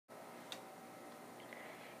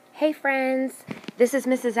Hey friends, this is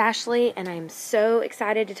Mrs. Ashley, and I'm so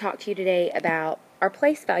excited to talk to you today about our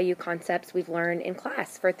place value concepts we've learned in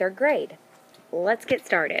class for 3rd grade. Let's get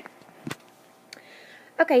started.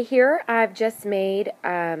 Okay, here I've just made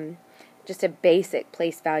just a basic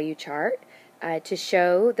place value chart to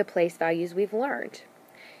show the place values we've learned.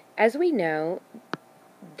 As we know,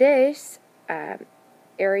 this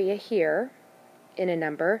area here in a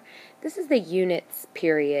number, this is the units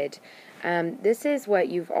period. This is what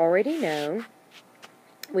you've already known.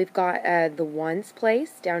 We've got the ones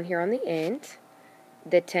place down here on the end,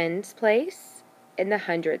 the tens place, and the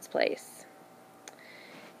hundreds place.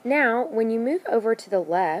 Now, when you move over to the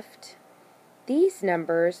left, these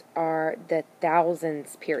numbers are the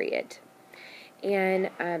thousands period.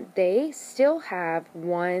 And they still have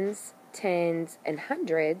ones, tens, and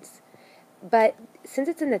hundreds, but since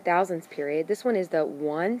it's in the thousands period, this one is the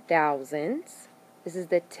 1,000s, this is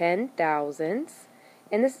the 10,000s,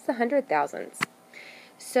 and this is the 100,000s.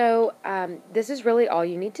 So this is really all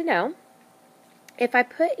you need to know. If I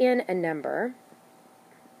put in a number,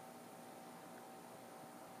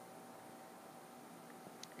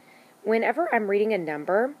 whenever I'm reading a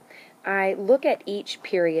number, I look at each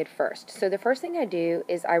period first. So the first thing I do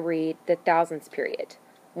is I read the thousands period,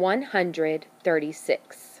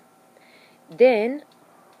 136. Then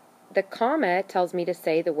the comma tells me to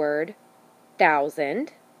say the word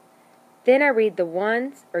thousand. Then I read the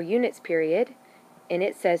ones or units period, and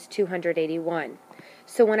it says 281.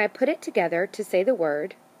 So when I put it together to say the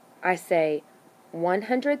word, I say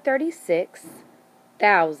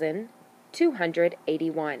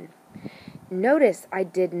 136,281. Notice I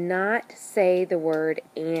did not say the word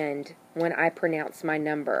and when I pronounce my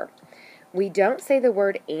number. We don't say the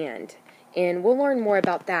word and we'll learn more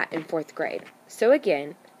about that in 4th grade. So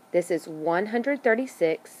again, this is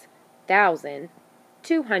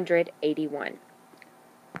 136,281.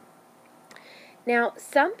 Now,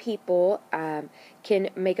 some people can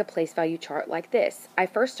make a place value chart like this. I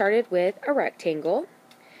first started with a rectangle,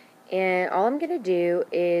 and all I'm going to do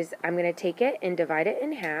is I'm going to take it and divide it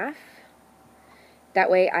in half. That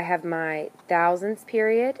way I have my thousands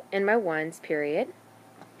period and my ones period.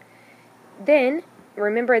 Then,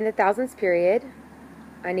 remember in the thousands period,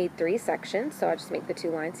 I need 3 sections, so I'll just make the 2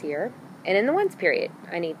 lines here. And in the ones period,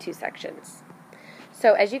 I need 2 sections.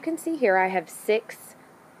 So as you can see here, I have 6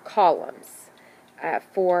 columns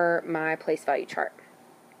for my place value chart.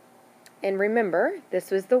 And remember, this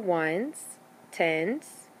was the ones,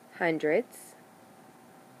 tens, hundreds.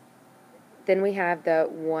 Then we have the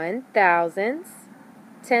 1,000s,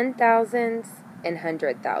 10,000s, and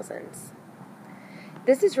 100,000s.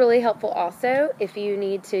 This is really helpful also if you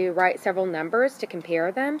need to write several numbers to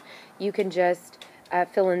compare them. You can just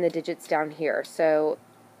fill in the digits down here. So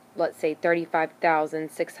let's say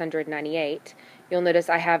 35,698. You'll notice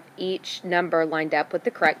I have each number lined up with the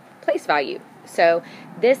correct place value. So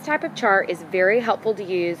this type of chart is very helpful to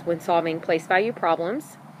use when solving place value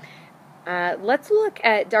problems. Let's look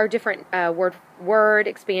at our different word,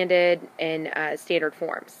 expanded, and standard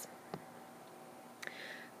forms.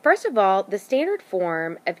 First of all, the standard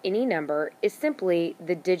form of any number is simply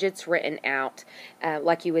the digits written out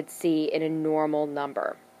like you would see in a normal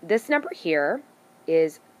number. This number here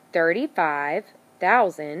is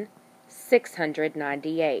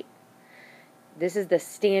 35,698. This is the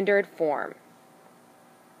standard form.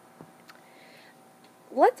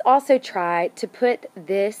 Let's also try to put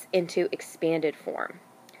this into expanded form.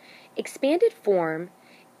 Expanded form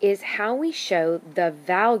is how we show the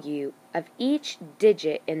value of each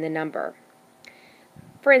digit in the number.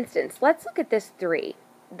 For instance, let's look at this 3.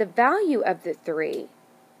 The value of the 3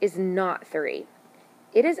 is not 3.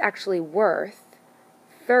 It is actually worth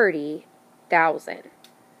 30,000.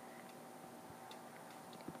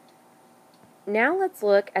 Now let's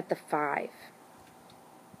look at the 5.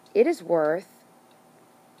 It is worth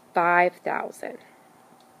 5,000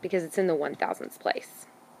 because it's in the 1,000s place.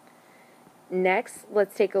 Next,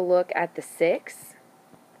 let's take a look at the 6.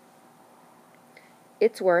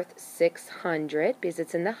 It's worth 600 because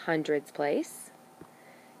it's in the hundreds place.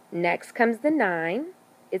 Next comes the 9.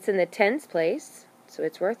 It's in the tens place, so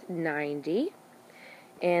it's worth 90.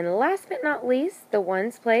 And last but not least, the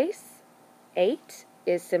ones place, 8,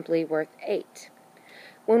 is simply worth 8.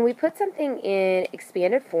 When we put something in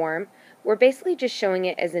expanded form, we're basically just showing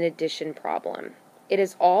it as an addition problem. It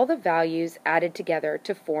is all the values added together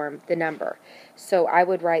to form the number. So I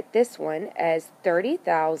would write this one as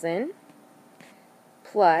 30,000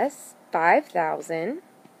 plus 5,000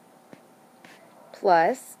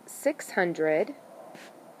 plus 600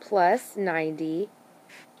 plus 90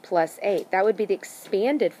 plus 8. That would be the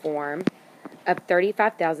expanded form of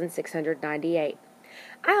 35,698.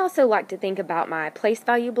 I also like to think about my place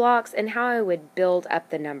value blocks and how I would build up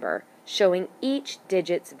the number, showing each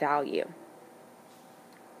digit's value.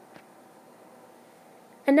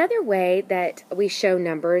 Another way that we show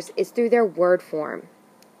numbers is through their word form.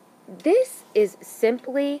 This is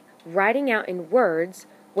simply writing out in words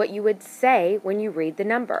what you would say when you read the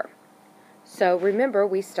number. So remember,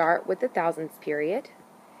 we start with the thousands period,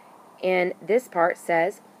 and this part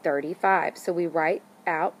says 35. So we write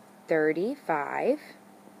out 35.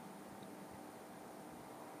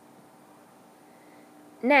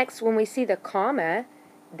 Next, when we see the comma,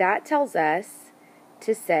 that tells us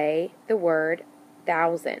to say the word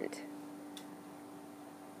thousand.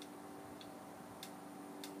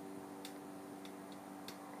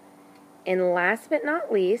 And last but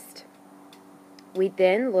not least, we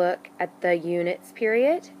then look at the units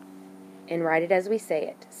period and write it as we say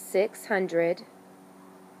it,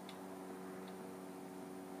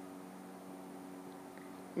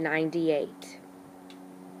 698.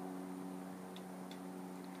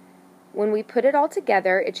 When we put it all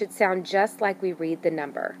together, it should sound just like we read the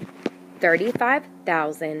number,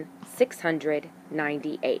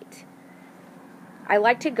 35,698. I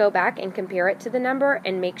like to go back and compare it to the number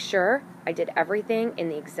and make sure I did everything in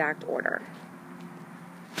the exact order.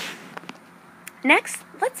 Next,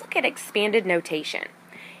 let's look at expanded notation.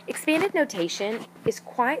 Expanded notation is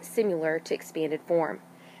quite similar to expanded form.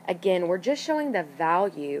 Again, we're just showing the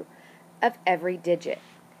value of every digit,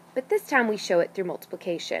 but this time we show it through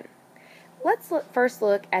multiplication. Let's first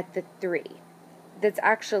look at the 3. That's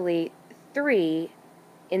actually 3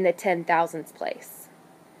 in the 10,000s place.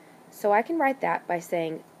 So I can write that by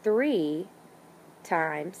saying 3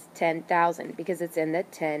 times 10,000 because it's in the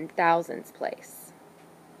 10,000s place.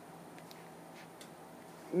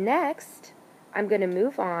 Next, I'm going to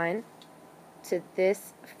move on to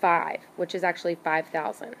this 5, which is actually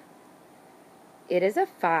 5,000. It is a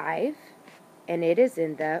 5, and it is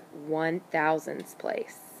in the 1,000s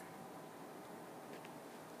place.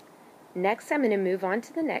 Next, I'm going to move on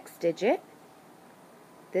to the next digit.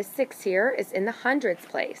 This 6 here is in the hundreds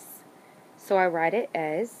place. So I write it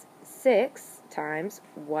as 6 times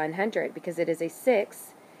 100 because it is a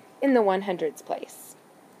 6 in the 100s place.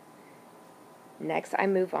 Next, I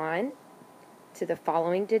move on to the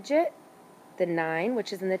following digit, the 9,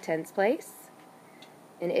 which is in the tens place,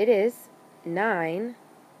 and it is 9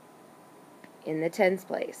 in the tens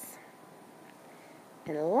place.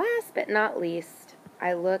 And last but not least,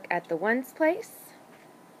 I look at the ones place,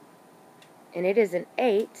 and it is an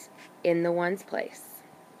 8 in the ones place.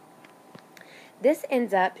 This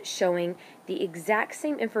ends up showing the exact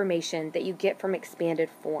same information that you get from expanded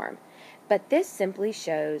form, but this simply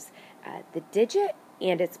shows the digit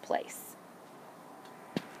and its place.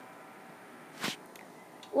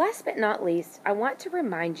 Last but not least, I want to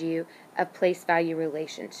remind you of place value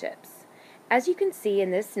relationships. As you can see in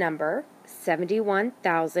this number,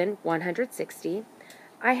 71,160,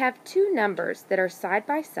 I have two numbers that are side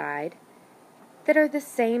by side that are the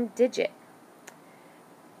same digit.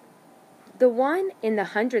 The one in the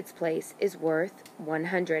hundreds place is worth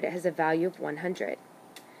 100. It has a value of 100.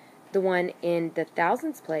 The one in the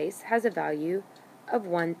thousands place has a value of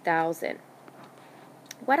 1,000.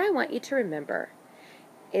 What I want you to remember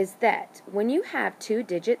is that when you have two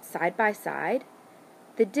digits side by side,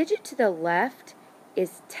 the digit to the left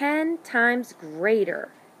is 10 times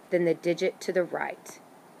greater than the digit to the right.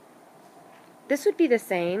 This would be the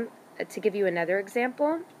same, to give you another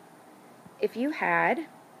example, if you had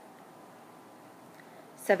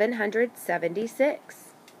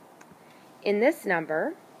 776. In this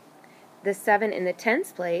number, the 7 in the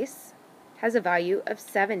tens place has a value of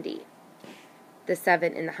 70. The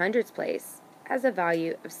 7 in the hundreds place has a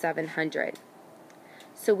value of 700.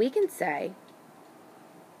 So we can say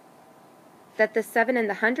that the 7 in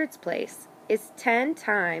the hundreds place is 10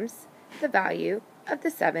 times the value of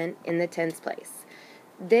the 7 in the tens place.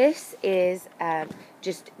 This is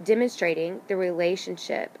just demonstrating the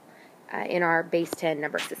relationship in our base 10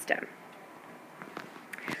 number system.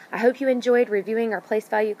 I hope you enjoyed reviewing our place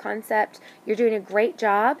value concept. You're doing a great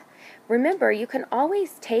job. Remember, you can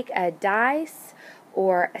always take a dice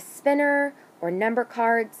or a spinner or number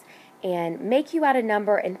cards and make you out a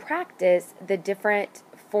number and practice the different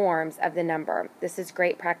forms of the number. This is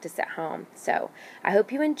great practice at home. So I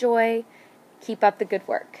hope you enjoy. Keep up the good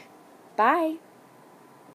work. Bye.